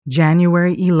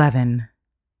January 11.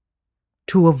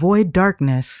 To avoid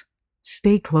darkness,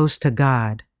 stay close to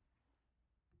God.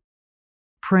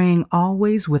 Praying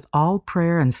always with all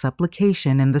prayer and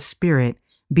supplication in the Spirit,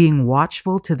 being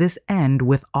watchful to this end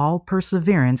with all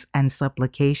perseverance and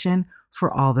supplication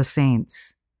for all the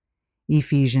saints.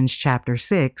 Ephesians chapter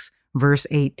 6, verse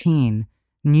 18,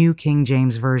 New King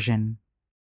James Version.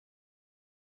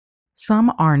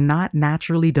 Some are not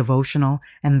naturally devotional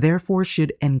and therefore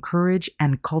should encourage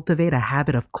and cultivate a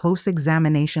habit of close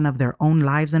examination of their own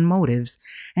lives and motives,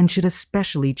 and should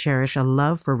especially cherish a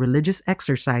love for religious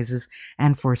exercises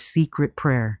and for secret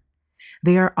prayer.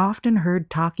 They are often heard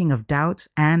talking of doubts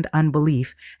and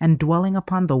unbelief and dwelling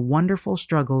upon the wonderful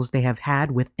struggles they have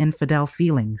had with infidel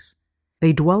feelings.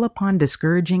 They dwell upon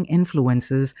discouraging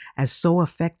influences as so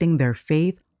affecting their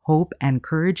faith, hope, and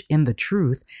courage in the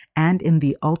truth and in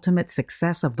the ultimate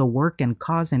success of the work and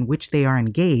cause in which they are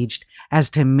engaged,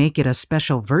 as to make it a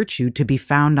special virtue to be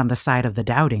found on the side of the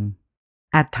doubting.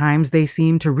 At times they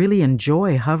seem to really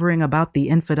enjoy hovering about the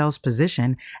infidel's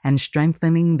position and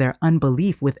strengthening their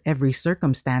unbelief with every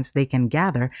circumstance they can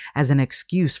gather as an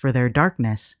excuse for their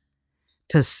darkness.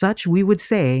 To such we would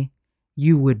say,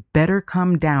 you would better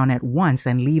come down at once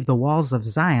and leave the walls of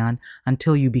Zion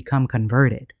until you become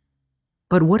converted.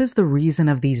 But what is the reason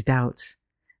of these doubts,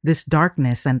 this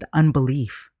darkness and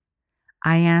unbelief?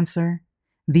 I answer,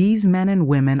 these men and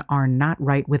women are not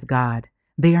right with God.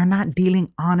 They are not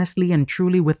dealing honestly and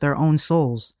truly with their own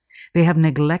souls. They have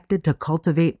neglected to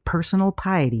cultivate personal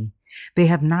piety. They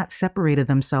have not separated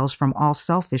themselves from all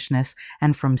selfishness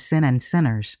and from sin and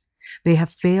sinners. They have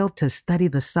failed to study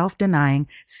the self-denying,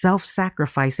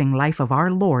 self-sacrificing life of our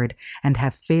Lord and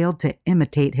have failed to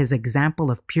imitate his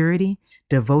example of purity,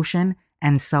 devotion,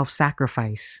 and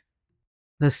self-sacrifice.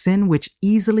 The sin which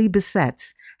easily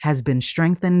besets has been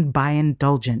strengthened by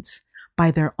indulgence.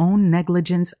 By their own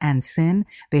negligence and sin,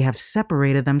 they have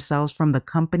separated themselves from the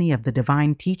company of the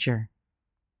divine teacher.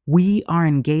 We are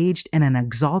engaged in an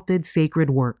exalted sacred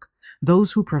work.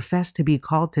 Those who profess to be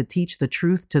called to teach the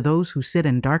truth to those who sit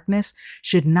in darkness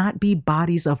should not be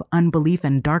bodies of unbelief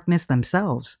and darkness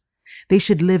themselves. They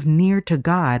should live near to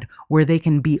God, where they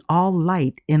can be all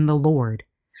light in the Lord.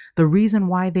 The reason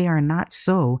why they are not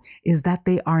so is that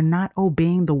they are not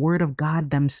obeying the word of God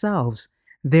themselves.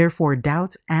 Therefore,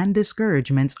 doubts and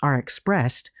discouragements are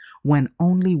expressed when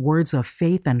only words of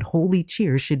faith and holy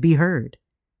cheer should be heard.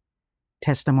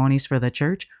 Testimonies for the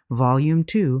Church, Volume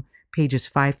 2, pages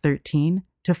 513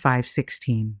 to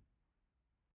 516.